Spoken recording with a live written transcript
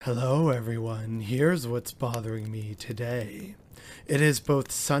Hello everyone, here's what's bothering me today. It is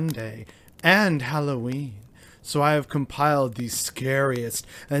both Sunday and Halloween, so I have compiled the scariest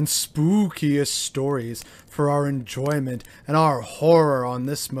and spookiest stories for our enjoyment and our horror on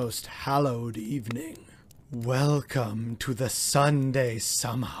this most hallowed evening. Welcome to the Sunday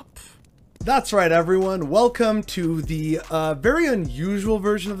Sum Up. That's right, everyone. Welcome to the very unusual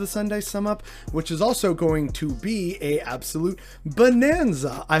version of the Sunday Sum Up, which is also going to be a absolute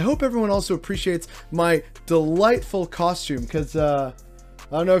bonanza. I hope everyone also appreciates my delightful costume, because I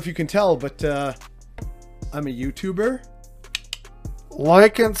don't know if you can tell, but I'm a YouTuber.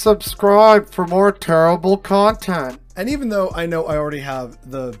 Like and subscribe for more terrible content. And even though I know I already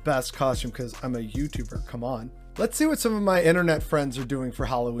have the best costume because I'm a YouTuber, come on. Let's see what some of my internet friends are doing for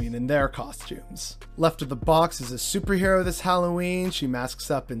Halloween in their costumes. Left of the box is a superhero this Halloween. She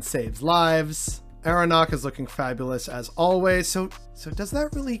masks up and saves lives. Aronach is looking fabulous as always. So does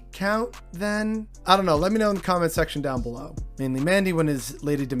that really count then? I don't know. Let me know in the comment section down below. Mainly Mandy went as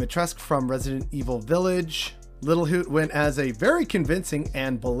Lady Dimitrescu from Resident Evil Village. Little Hoot went as a very convincing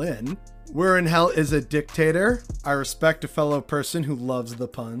Anne Boleyn. We're in Hell is a dictator. I respect a fellow person who loves the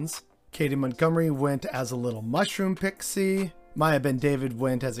puns. Katie Montgomery went as a little mushroom pixie. Maya Ben David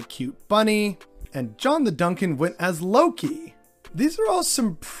went as a cute bunny. And John the Duncan went as Loki. These are all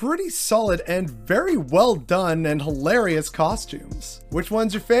some pretty solid and very well done and hilarious costumes. Which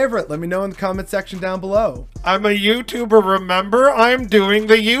one's your favorite? Let me know in the comment section down below. I'm a YouTuber, remember? I'm doing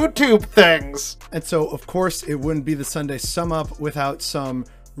the YouTube things. And so, of course, it wouldn't be the Sunday Sum Up without some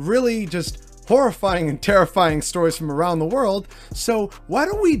really just horrifying and terrifying stories from around the world. So why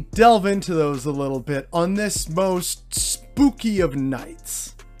don't we delve into those a little bit on this most spooky of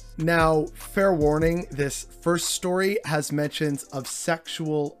nights? Now, fair warning, this first story has mentions of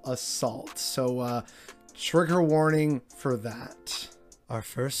sexual assault. So trigger warning for that. Our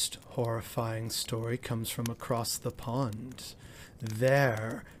first horrifying story comes from across the pond.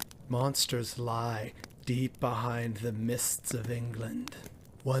 There, monsters lie deep behind the mists of England.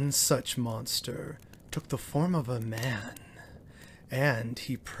 One such monster took the form of a man, and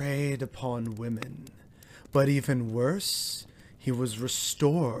he preyed upon women. But even worse, he was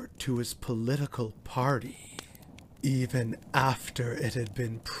restored to his political party, even after it had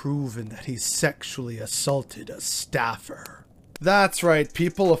been proven that he sexually assaulted a staffer. That's right,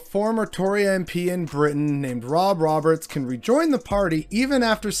 people. A former Tory MP in Britain named Rob Roberts can rejoin the party even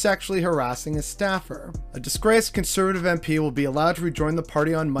after sexually harassing a staffer. A disgraced Conservative MP will be allowed to rejoin the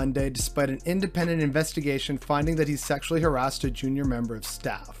party on Monday despite an independent investigation finding that he sexually harassed a junior member of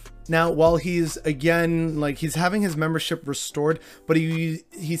staff. Now, while he's he's having his membership restored, but he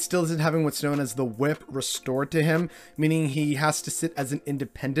still isn't having what's known as the whip restored to him, meaning he has to sit as an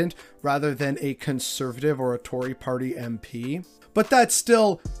independent rather than a Conservative or a Tory party MP. But that's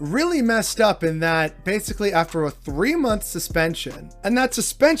still really messed up in that basically after a 3-month suspension, and that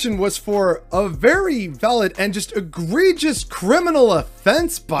suspension was for a very valid and just egregious criminal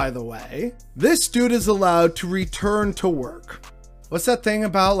offense, by the way, this dude is allowed to return to work. What's that thing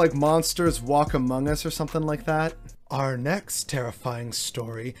about like monsters walk among us or something like that? Our next terrifying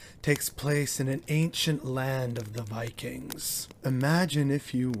story takes place in an ancient land of the Vikings. Imagine,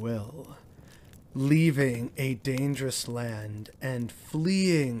 if you will, leaving a dangerous land and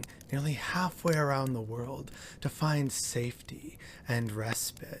fleeing nearly halfway around the world to find safety and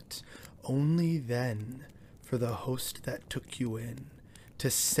respite, only then for the host that took you in to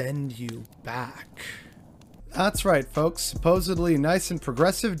send you back. That's right, folks. Supposedly nice and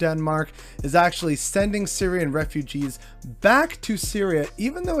progressive Denmark is actually sending Syrian refugees back to Syria,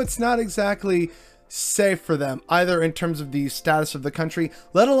 even though it's not exactly safe for them, either in terms of the status of the country,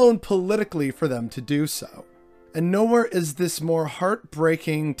 let alone politically for them to do so. And nowhere is this more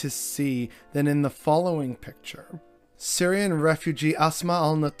heartbreaking to see than in the following picture. Syrian refugee Asma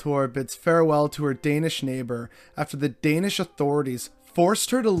al-Natur bids farewell to her Danish neighbor after the Danish authorities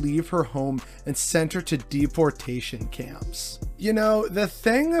forced her to leave her home and sent her to deportation camps. You know, the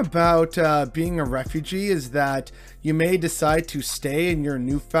thing about being a refugee is that you may decide to stay in your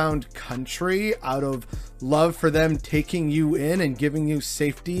newfound country out of love for them taking you in and giving you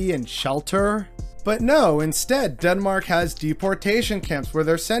safety and shelter. But no, instead, Denmark has deportation camps where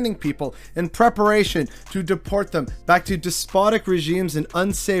they're sending people in preparation to deport them back to despotic regimes in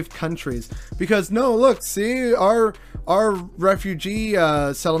unsafe countries. Because no, look, see, our refugee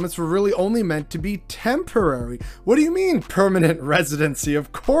settlements were really only meant to be temporary. What do you mean permanent residency?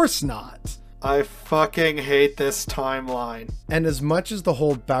 Of course not. I fucking hate this timeline. And as much as the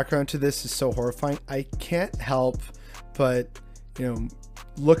whole background to this is so horrifying, I can't help but, you know,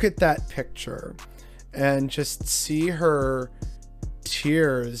 look at that picture and just see her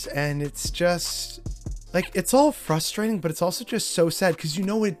tears, and it's just like, it's all frustrating, but it's also just so sad because you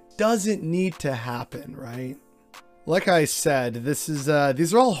know it doesn't need to happen, right? Like I said, these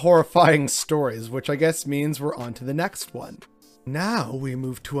are all horrifying stories, which I guess means we're on to the next one. Now we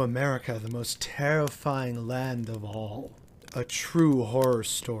move to America, the most terrifying land of all. A true horror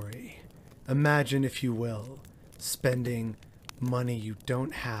story. Imagine, if you will, spending money you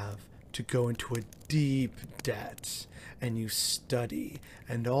don't have to go into a deep debt, and you study,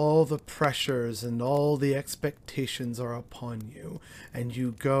 and all the pressures and all the expectations are upon you, and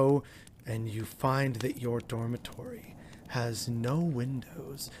you go and you find that your dormitory has no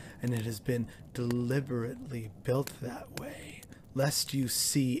windows, and it has been deliberately built that way, lest you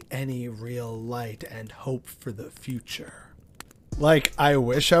see any real light and hope for the future. Like, I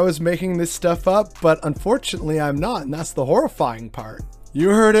wish I was making this stuff up, but unfortunately I'm not, and that's the horrifying part.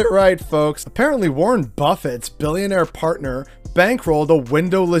 You heard it right, folks. Apparently Warren Buffett's billionaire partner bankrolled a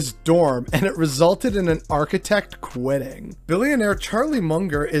windowless dorm, and it resulted in an architect quitting. Billionaire Charlie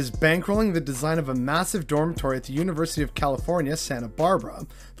Munger is bankrolling the design of a massive dormitory at the University of California, Santa Barbara.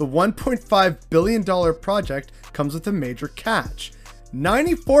 The $1.5 billion project comes with a major catch.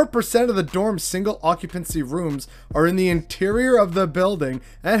 94% of the dorm's single occupancy rooms are in the interior of the building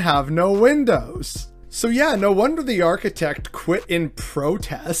and have no windows. So yeah, no wonder the architect quit in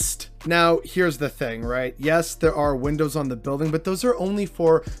protest. Now, here's the thing, right? Yes, there are windows on the building, but those are only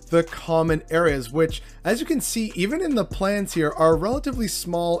for the common areas, which, as you can see, even in the plans here, are relatively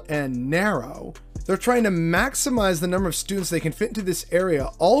small and narrow. They're trying to maximize the number of students they can fit into this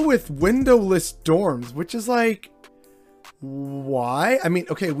area, all with windowless dorms, which is like, why? I mean,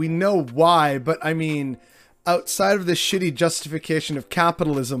 okay, we know why, but I mean, outside of the shitty justification of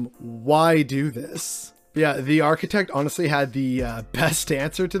capitalism, why do this? Yeah, the architect honestly had the best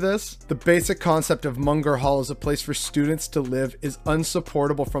answer to this. The basic concept of Munger Hall as a place for students to live is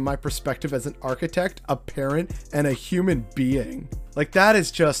unsupportable from my perspective as an architect, a parent, and a human being. Like, that is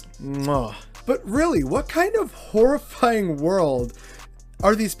just, mwah. But really, what kind of horrifying world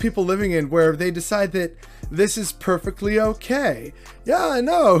are these people living in where they decide that this is perfectly okay? Yeah, I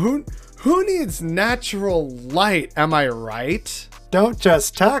know, who needs natural light, am I right? Don't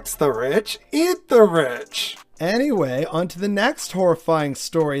just tax the rich, eat the rich. Anyway, on to the next horrifying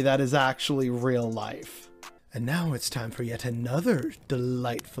story that is actually real life. And now it's time for yet another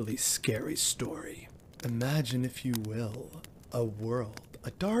delightfully scary story. Imagine, if you will, a world,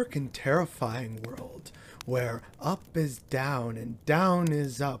 a dark and terrifying world, where up is down and down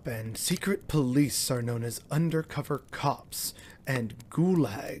is up, and secret police are known as undercover cops, and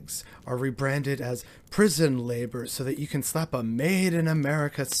gulags are rebranded as prison labor so that you can slap a Made in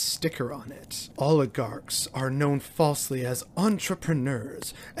America sticker on it. Oligarchs are known falsely as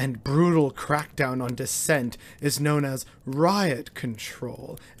entrepreneurs, and brutal crackdown on dissent is known as riot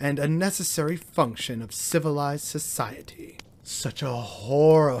control and a necessary function of civilized society. Such a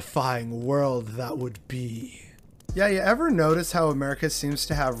horrifying world that would be. Yeah, you ever notice how America seems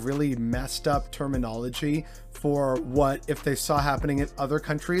to have really messed up terminology for what, if they saw happening in other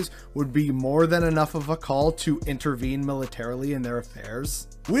countries, would be more than enough of a call to intervene militarily in their affairs?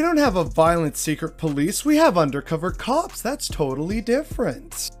 We don't have a violent secret police, we have undercover cops. That's totally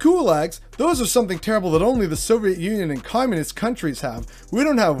different. Gulags, those are something terrible that only the Soviet Union and communist countries have. We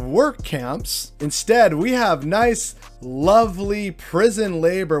don't have work camps. Instead, we have nice, lovely prison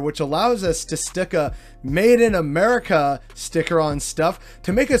labor, which allows us to stick a Made in America sticker on stuff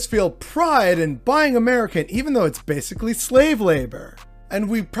to make us feel pride in buying American, even though it's basically slave labor. And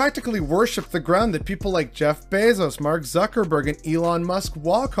we practically worship the ground that people like Jeff Bezos, Mark Zuckerberg, and Elon Musk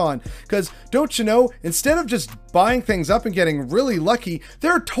walk on. Because don't you know, instead of just buying things up and getting really lucky,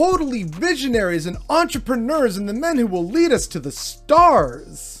 they're totally visionaries and entrepreneurs and the men who will lead us to the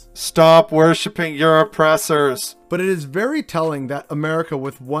stars. Stop worshiping your oppressors. But it is very telling that America,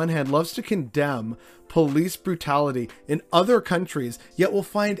 with one hand, loves to condemn police brutality in other countries, yet will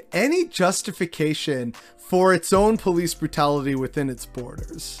find any justification for its own police brutality within its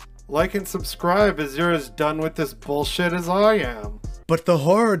borders. Like and subscribe as you're as done with this bullshit as I am. But the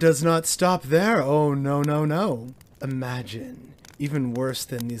horror does not stop there. Oh, no, no, no. Imagine, even worse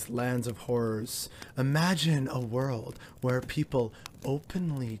than these lands of horrors, imagine a world where people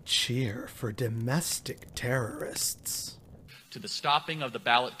openly cheer for domestic terrorists. To the stopping of the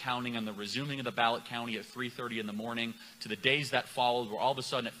ballot counting and the resuming of the ballot counting at 3:30 in the morning, to the days that followed where all of a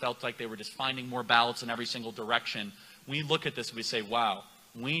sudden it felt like they were just finding more ballots in every single direction, we look at this and we say, wow,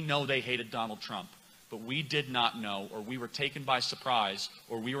 we know they hated Donald Trump, but we did not know, or we were taken by surprise,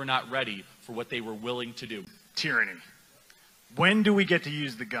 or we were not ready for what they were willing to do. Tyranny. When do we get to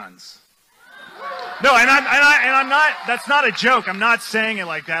use the guns? No, and I'm not. That's not a joke. I'm not saying it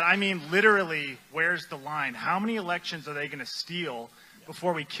like that. I mean, literally, where's the line? How many elections are they going to steal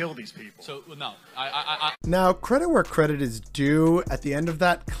before we kill these people? So no, Now, credit where credit is due. At the end of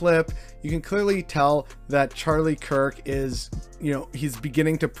that clip, you can clearly tell that Charlie Kirk is, he's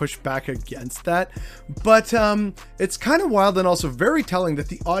beginning to push back against that. But it's kind of wild and also very telling that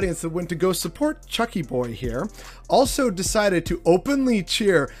the audience that went to go support Chucky Boy here also decided to openly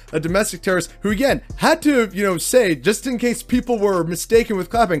cheer a domestic terrorist who, again, had to, say, just in case people were mistaken with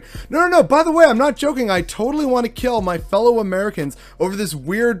clapping, no, by the way, I'm not joking. I totally want to kill my fellow Americans over this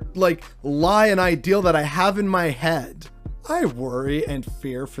weird, lie and ideal that I have in my head. I worry and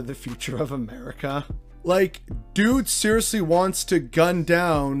fear for the future of America. Dude seriously wants to gun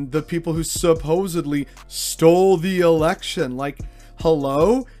down the people who supposedly stole the election.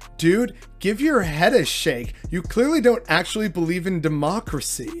 Hello? Dude, give your head a shake. You clearly don't actually believe in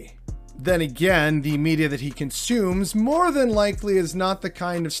democracy. Then again, the media that he consumes more than likely is not the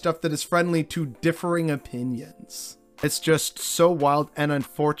kind of stuff that is friendly to differing opinions. It's just so wild and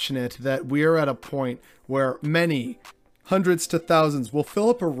unfortunate that we are at a point where many, hundreds to thousands, will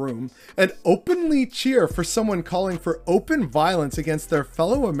fill up a room and openly cheer for someone calling for open violence against their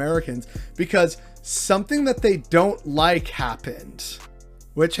fellow Americans because something that they don't like happened.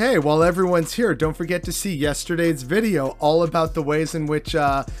 Which, hey, while everyone's here, don't forget to see yesterday's video all about the ways in which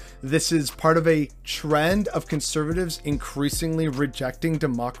this is part of a trend of conservatives increasingly rejecting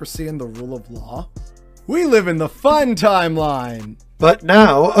democracy and the rule of law. We live in the fun timeline. But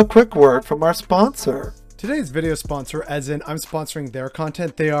now, a quick word from our sponsor. Today's video sponsor, as in I'm sponsoring their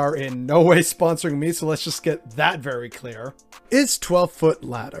content, they are in no way sponsoring me, so let's just get that very clear, is 12-Foot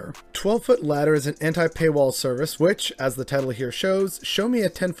Ladder. 12-Foot Ladder is an anti-paywall service which, as the title here shows, show me a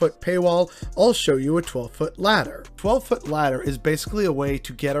 10-foot paywall, I'll show you a 12-foot ladder. 12-Foot Ladder is basically a way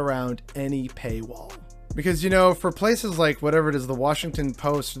to get around any paywall. Because, for places like whatever it is, the Washington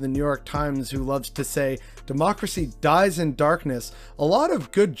Post or the New York Times, who loves to say democracy dies in darkness, a lot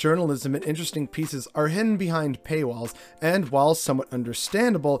of good journalism and interesting pieces are hidden behind paywalls, and while somewhat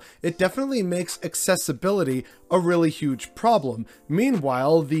understandable, it definitely makes accessibility a really huge problem.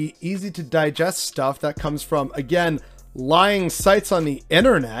 Meanwhile, the easy to digest stuff that comes from, again, lying sites on the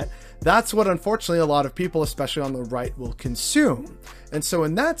internet, that's what unfortunately a lot of people, especially on the right, will consume. And so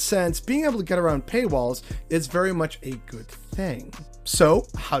in that sense, being able to get around paywalls is very much a good thing. So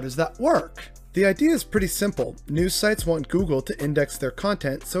how does that work? The idea is pretty simple. News sites want Google to index their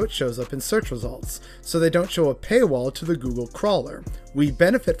content so it shows up in search results, so they don't show a paywall to the Google crawler. We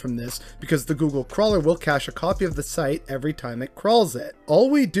benefit from this because the Google crawler will cache a copy of the site every time it crawls it. All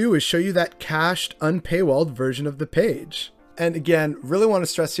we do is show you that cached, unpaywalled version of the page. And again, really want to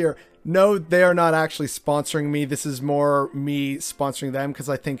stress here, no, they are not actually sponsoring me. This is more me sponsoring them because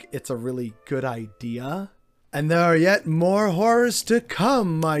I think it's a really good idea. And there are yet more horrors to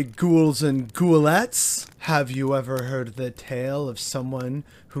come, my ghouls and ghoulettes. Have you ever heard the tale of someone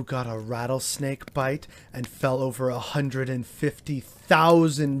who got a rattlesnake bite and fell over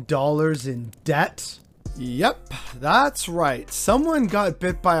 $150,000 in debt? Yep, that's right. Someone got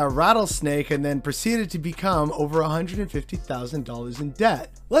bit by a rattlesnake and then proceeded to become over $150,000 in debt.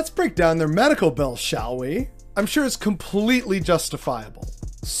 Let's break down their medical bill, shall we? I'm sure it's completely justifiable.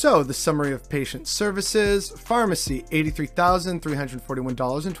 So, the summary of patient services: pharmacy,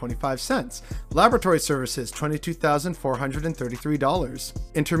 $83,341.25. Laboratory services, $22,433.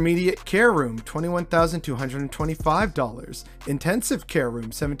 Intermediate care room, $21,225. Intensive care room,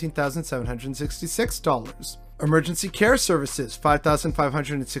 $17,766. Emergency care services,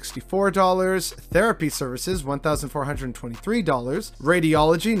 $5,564. Therapy services, $1,423.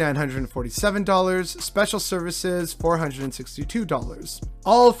 Radiology, $947. Special services, $462.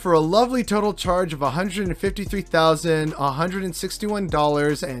 All for a lovely total charge of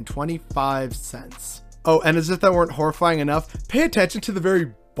 $153,161.25. Oh, and as if that weren't horrifying enough, pay attention to the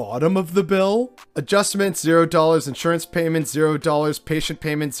very bottom of the bill. Adjustments, $0. Insurance payments, $0. Patient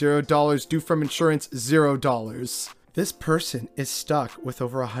payments, $0. Due from insurance, $0. This person is stuck with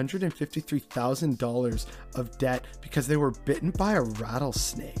over $153,000 of debt because they were bitten by a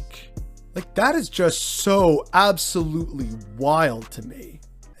rattlesnake. That is just so absolutely wild to me.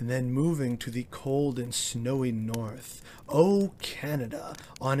 And then moving to the cold and snowy north. Oh, Canada,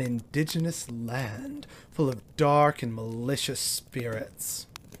 on indigenous land, full of dark and malicious spirits.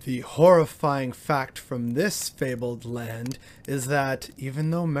 The horrifying fact from this fabled land is that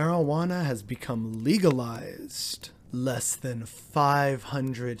even though marijuana has become legalized, less than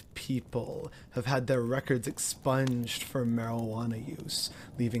 500 people have had their records expunged for marijuana use,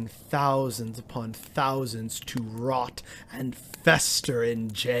 leaving thousands upon thousands to rot and fester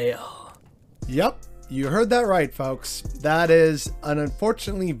in jail. Yep, You heard that right, folks. That is an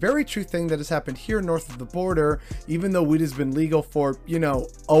unfortunately very true thing that has happened here north of the border, even though weed has been legal for,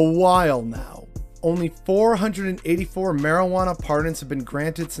 a while now. Only 484 marijuana pardons have been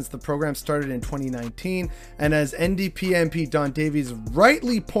granted since the program started in 2019, and as NDP MP Don Davies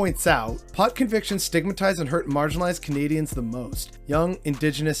rightly points out, pot convictions stigmatize and hurt marginalized Canadians the most: young,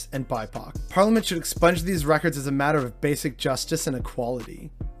 Indigenous, and BIPOC. Parliament should expunge these records as a matter of basic justice and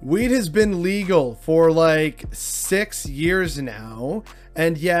equality. Weed has been legal for like 6 years now,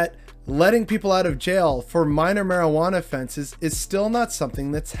 and yet letting people out of jail for minor marijuana offenses is still not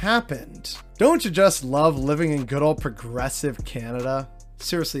something that's happened. Don't you just love living in good old progressive Canada?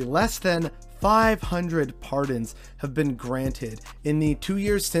 Seriously, less than 500 pardons have been granted in the 2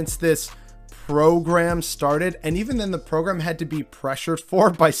 years since this program started, and even then the program had to be pressured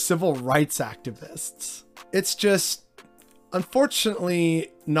for by civil rights activists. It's just,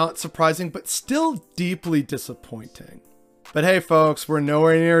 unfortunately, not surprising, but still deeply disappointing. But hey folks, we're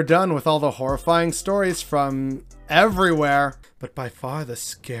nowhere near done with all the horrifying stories from everywhere. But by far the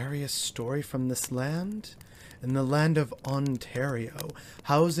scariest story from this land? In the land of Ontario,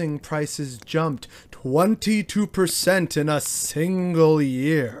 housing prices jumped 22% in a single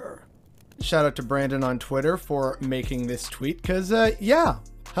year. Shout out to Brandon on Twitter for making this tweet, because yeah,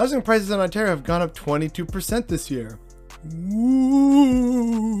 housing prices in Ontario have gone up 22% this year.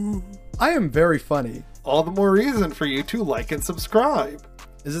 Woo! I am very funny. All the more reason for you to like and subscribe.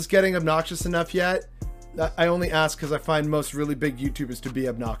 Is this getting obnoxious enough yet? I only ask because I find most really big YouTubers to be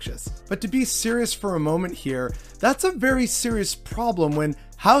obnoxious. But to be serious for a moment here, that's a very serious problem when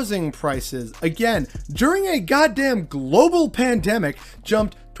housing prices, again, during a goddamn global pandemic,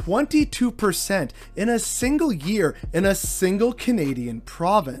 jumped 22% in a single year in a single Canadian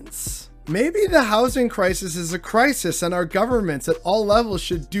province. Maybe the housing crisis is a crisis and our governments at all levels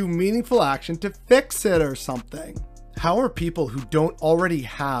should do meaningful action to fix it or something. How are people who don't already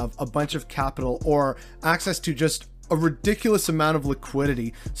have a bunch of capital or access to just a ridiculous amount of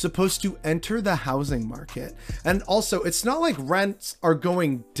liquidity supposed to enter the housing market? And also, it's not like rents are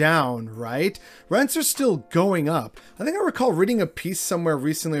going down, right? Rents are still going up. I think I recall reading a piece somewhere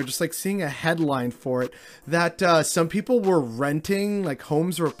recently, or just like seeing a headline for it, that some people were renting like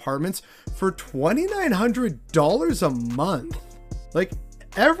homes or apartments for $2,900 a month. Like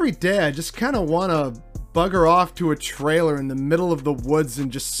every day I just kind of want to bugger off to a trailer in the middle of the woods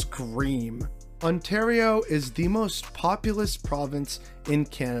and just scream. Ontario is the most populous province in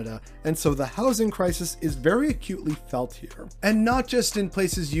Canada, and so the housing crisis is very acutely felt here. And not just in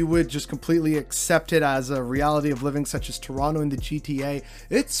places you would just completely accept it as a reality of living, such as Toronto and the GTA,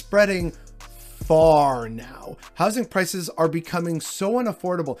 it's spreading far now. Housing prices are becoming so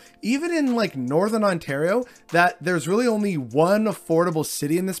unaffordable, even in like Northern Ontario, that there's really only one affordable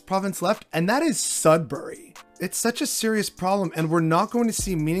city in this province left, and that is Sudbury. It's such a serious problem, and we're not going to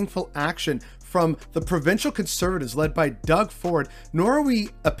see meaningful action from the provincial Conservatives led by Doug Ford, nor are we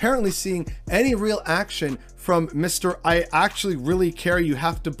apparently seeing any real action from Mr. I actually really care, you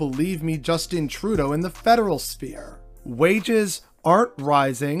have to believe me, Justin Trudeau in the federal sphere. Wages aren't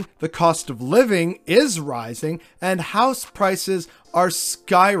rising, the cost of living is rising, and house prices are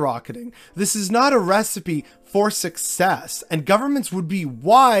skyrocketing. This is not a recipe for success, and governments would be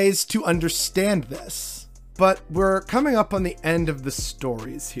wise to understand this. But we're coming up on the end of the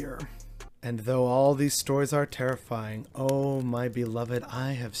stories here. And though all these stories are terrifying, oh my beloved,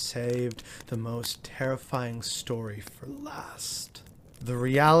 I have saved the most terrifying story for last. The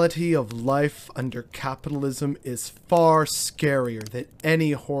reality of life under capitalism is far scarier than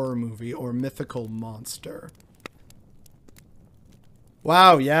any horror movie or mythical monster.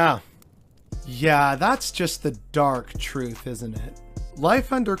 Wow, yeah. Yeah, that's just the dark truth, isn't it?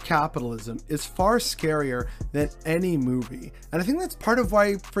 Life under capitalism is far scarier than any movie. And I think that's part of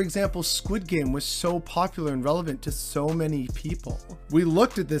why, for example, Squid Game was so popular and relevant to so many people. We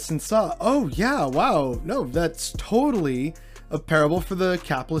looked at this and saw, oh yeah, wow, no, that's totally a parable for the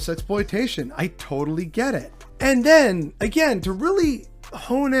capitalist exploitation. I totally get it. And then, again, to really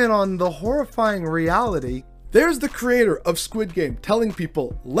hone in on the horrifying reality, there's the creator of Squid Game telling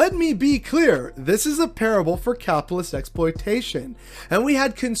people, let me be clear, this is a parable for capitalist exploitation. And we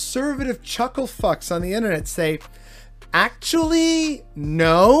had conservative chuckle fucks on the internet say, actually,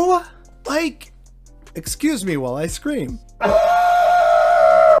 no? Like, excuse me while I scream.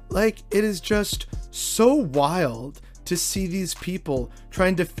 Like, it is just so wild to see these people try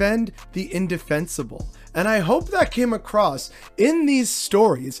and defend the indefensible. And I hope that came across in these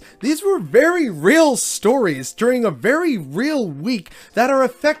stories. These were very real stories during a very real week that are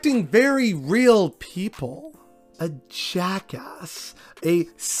affecting very real people. A jackass, a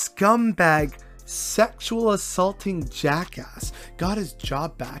scumbag sexual assaulting jackass got his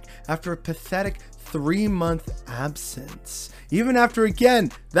job back after a pathetic 3-month absence. Even after,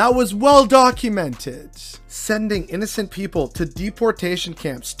 again, that was well documented. Sending innocent people to deportation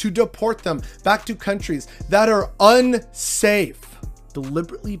camps to deport them back to countries that are unsafe.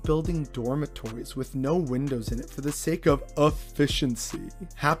 Deliberately building dormitories with no windows in it for the sake of efficiency.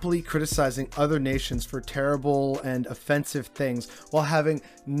 Happily criticizing other nations for terrible and offensive things while having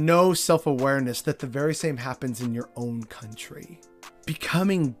no self-awareness that the very same happens in your own country.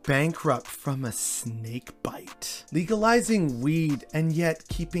 Becoming bankrupt from a snake bite. Legalizing weed and yet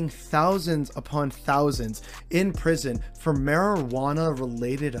keeping thousands upon thousands in prison for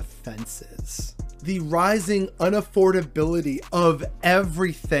marijuana-related offenses. The rising unaffordability of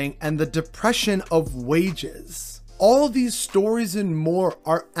everything and the depression of wages. All these stories and more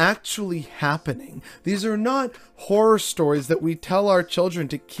are actually happening. These are not horror stories that we tell our children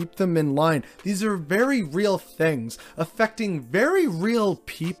to keep them in line. These are very real things affecting very real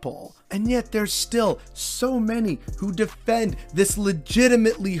people. And yet there's still so many who defend this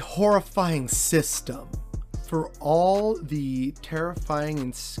legitimately horrifying system. For all the terrifying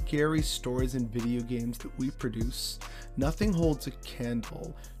and scary stories and video games that we produce, nothing holds a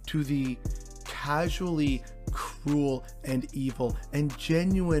candle to the casually cruel and evil and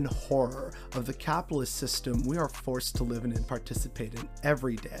genuine horror of the capitalist system we are forced to live in and participate in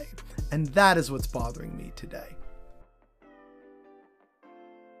every day. And that is what's bothering me today.